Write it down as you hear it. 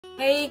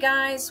Hey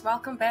guys,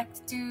 welcome back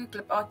to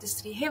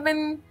Clipartistry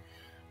Heaven.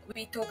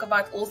 We talk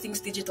about all things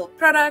digital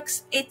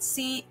products,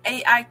 Etsy,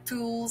 AI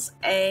tools,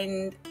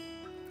 and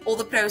all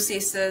the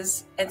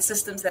processes and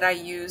systems that I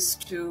use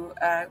to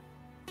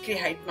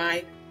create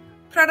my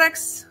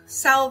products,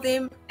 sell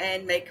them,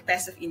 and make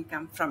passive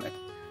income from it.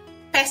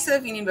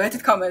 Passive in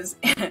inverted commas.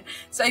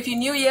 So if you're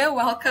new here,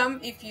 welcome.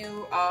 If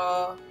you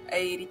are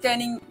a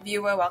returning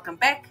viewer, welcome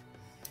back.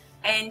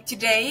 And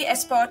today,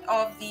 as part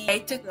of the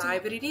created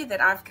library that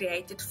I've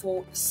created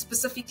for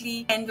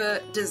specifically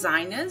Canva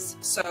designers,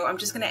 so I'm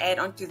just going to add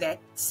on to that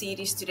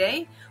series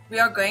today, we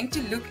are going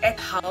to look at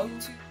how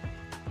to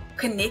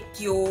connect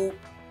your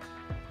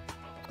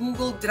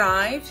Google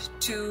Drive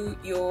to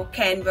your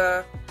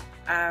Canva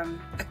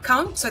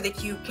account so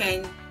that you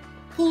can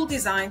pull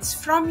designs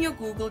from your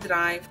Google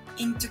Drive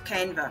into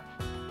Canva.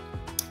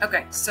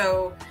 Okay,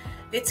 so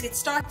let's get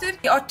started.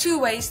 There are two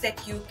ways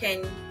that you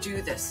can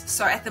do this.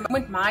 So at the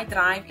moment, my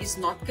drive is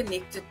not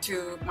connected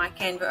to my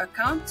Canva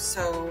account.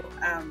 So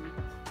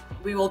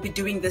we will be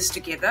doing this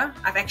together.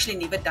 I've actually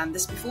never done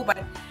this before,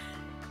 but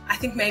I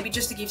think maybe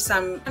just to give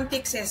some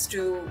context as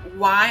to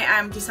why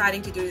I'm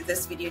deciding to do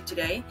this video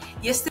today.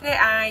 Yesterday,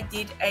 I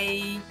did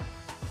a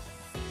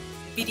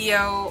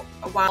video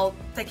while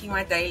taking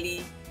my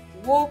daily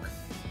walk,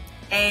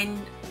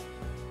 and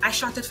I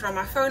shot it from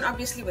my phone,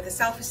 obviously, with a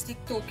selfie stick,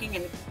 talking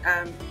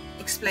and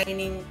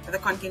explaining the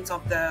contents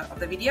of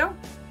the video.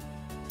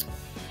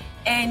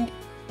 And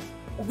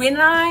when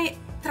I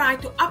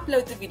tried to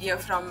upload the video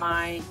from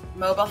my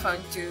mobile phone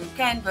to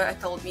Canva, it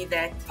told me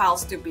that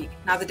file's too big.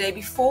 Now, the day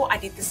before, I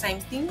did the same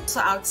thing.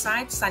 So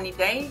outside, sunny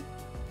day,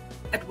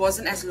 it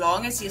wasn't as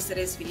long as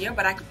yesterday's video,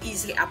 but I could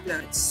easily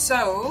upload it.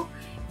 So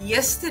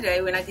yesterday,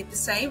 when I did the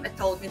same, it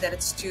told me that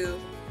it's too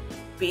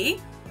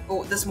big.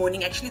 Or this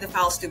morning, actually, the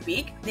file's too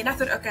big. Then I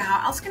thought, okay,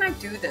 how else can I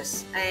do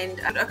this? And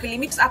okay, let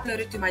me just upload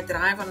it to my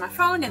drive on my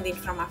phone, and then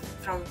from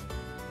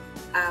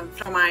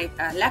my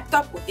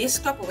laptop or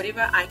desktop or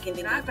whatever, I can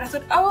then. But I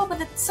thought, oh, but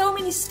it's so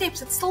many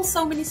steps. It's still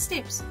so many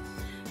steps.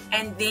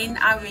 And then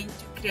I went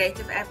to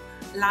Creative App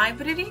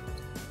Library,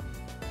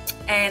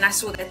 and I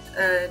saw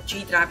that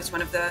G Drive is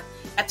one of the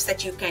apps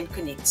that you can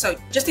connect. So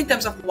just in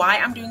terms of why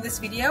I'm doing this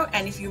video,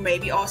 and if you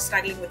maybe are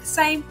struggling with the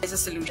same, there's a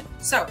solution.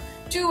 So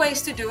two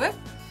ways to do it.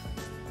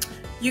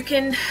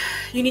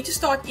 You need to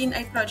start in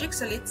a project.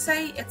 So let's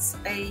say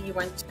you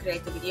want to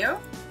create a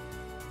video.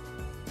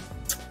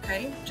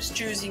 Okay, just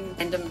choosing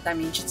random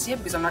dimensions here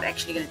because I'm not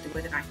actually going to do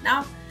it right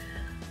now.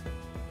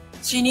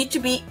 So you need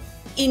to be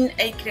in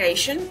a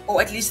creation,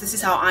 or at least this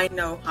is how I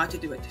know how to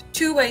do it.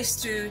 Two ways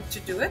to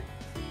do it.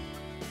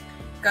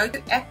 Go to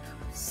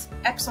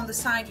apps on the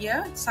side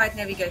here, side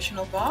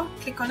navigational bar,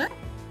 click on it.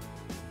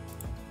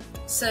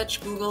 Search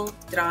Google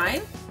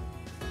Drive.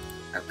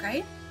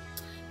 Okay,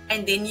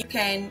 and then you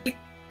can click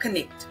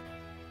connect.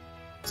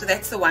 So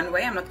that's the one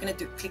way. I'm not going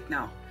to click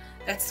now.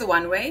 That's the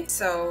one way.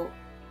 So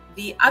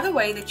the other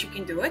way that you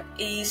can do it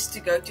is to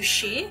go to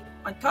share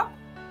on top,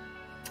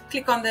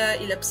 click on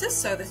the ellipsis,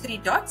 so the three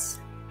dots,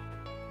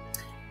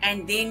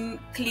 and then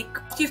click.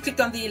 After you've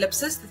clicked on the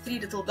ellipsis, the three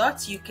little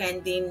dots, you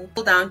can then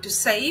pull down to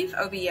save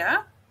over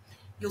here.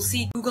 You'll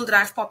see Google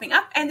Drive popping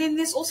up, and then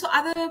there's also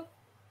other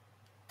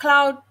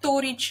cloud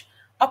storage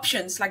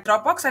options like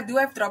Dropbox. I do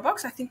have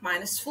Dropbox. I think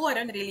mine is full. I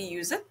don't really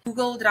use it.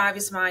 Google Drive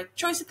is my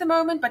choice at the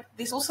moment, but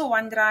there's also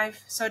OneDrive.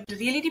 So it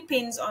really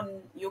depends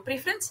on your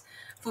preference.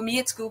 For me,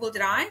 it's Google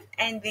Drive,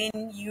 and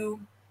then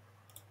you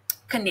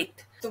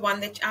connect. The one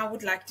that I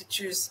would like to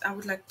choose, I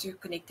would like to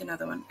connect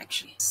another one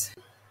actually.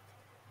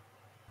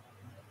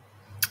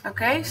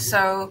 Okay,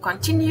 so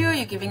continue.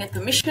 You're giving it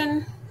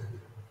permission.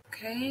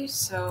 Okay,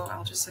 so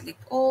I'll just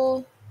select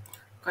all,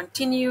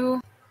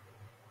 continue.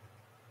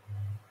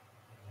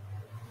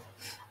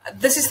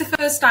 This is the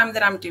first time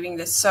that I'm doing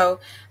this, so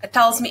it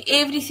tells me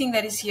everything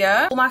that is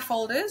here, all my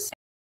folders.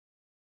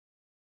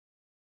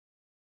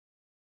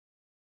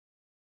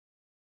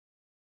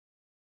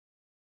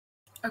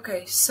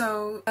 Okay,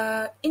 so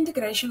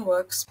integration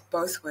works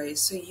both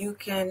ways. So you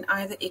can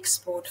either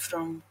export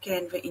from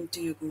Canva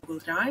into your Google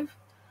Drive,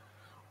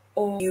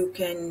 or you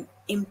can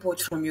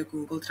import from your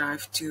Google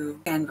Drive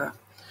to Canva.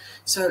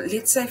 So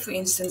let's say, for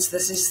instance,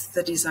 this is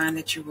the design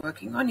that you're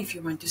working on. If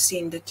you want to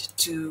send it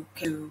to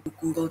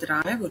Google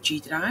Drive or G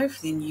Drive,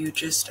 then you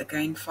just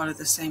again follow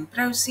the same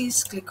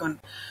process. Click on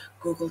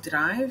Google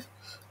Drive,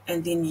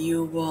 and then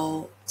you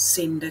will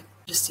send it,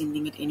 just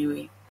sending it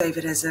anyway. Save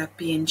it as a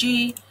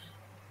PNG.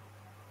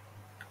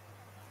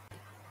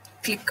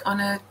 Click on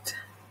it.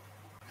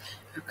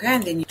 Okay,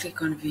 and then you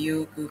click on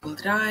View Google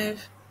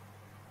Drive,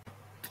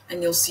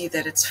 and you'll see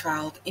that it's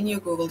filed in your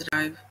Google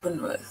Drive.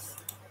 Open with.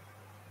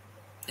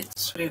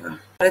 It's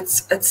whatever, but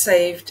it's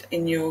saved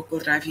in your Google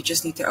Drive. You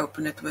just need to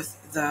open it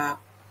with the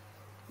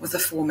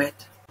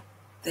format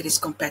that is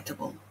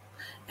compatible.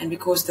 And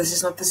because this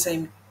is not the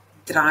same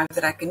drive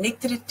that I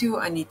connected it to,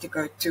 I need to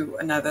go to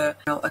another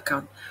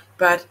account.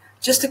 But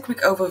just a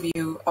quick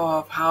overview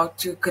of how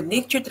to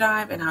connect your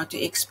drive and how to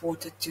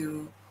export it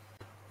to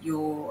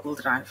your Google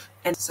Drive.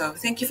 And so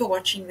thank you for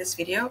watching this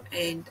video,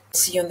 and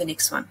see you on the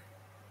next one.